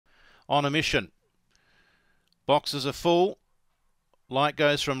On a Mission. Boxes are full. Light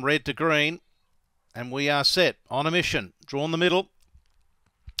goes from red to green. And we are set. On a Mission. Drawn the middle.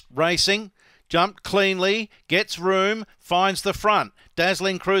 Racing. Jumped cleanly, gets room, finds the front.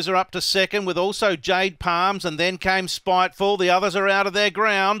 Dazzling Cruiser up to second with also Jade Palms, and then came Spiteful. The others are out of their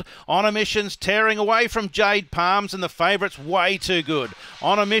ground. On a Mission's tearing away from Jade Palms, and the favourite's way too good.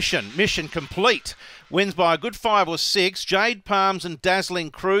 On a Mission, mission complete. Wins by a good 5 or 6. Jade Palms and Dazzling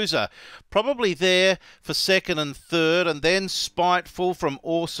Cruiser probably there for second and third, and then Spiteful from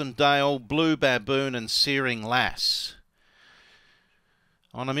Orson Dale, Blue Baboon and Searing Lass.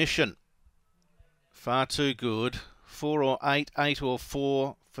 On a Mission. Far too good. 4 or 8, 8 or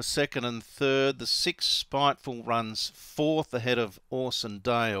 4 for second and third. The 6 Spiteful runs fourth ahead of Orson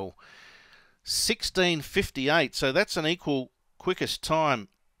Dale. 16:58, so that's an equal quickest time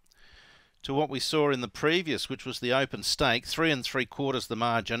to what we saw in the previous, which was the open stake. 3 3/4 the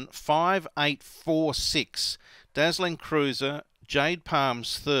margin. 5-8-4-6. Dazzling Cruiser, Jade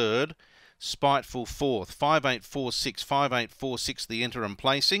Palms third, Spiteful fourth. 5-8-4-6, 5-8-4-6 the interim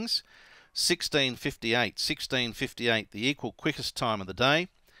placings. 16:58, 16:58 the equal quickest time of the day.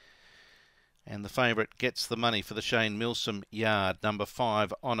 And the favourite gets the money for the Shane Milsom yard, number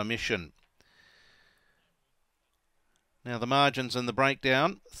 5, On a Mission. Now the margins and the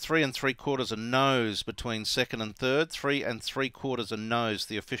breakdown. 3 3/4 a nose between second and third. 3 3/4 a nose,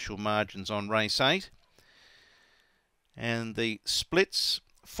 the official margins on race 8. And the splits,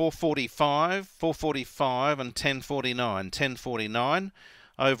 445, 445 and 1049. 1049.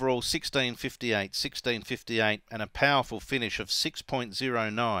 Overall 16:58, 16:58 and a powerful finish of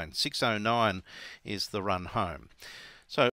 6.09. 6:09 is the run home. So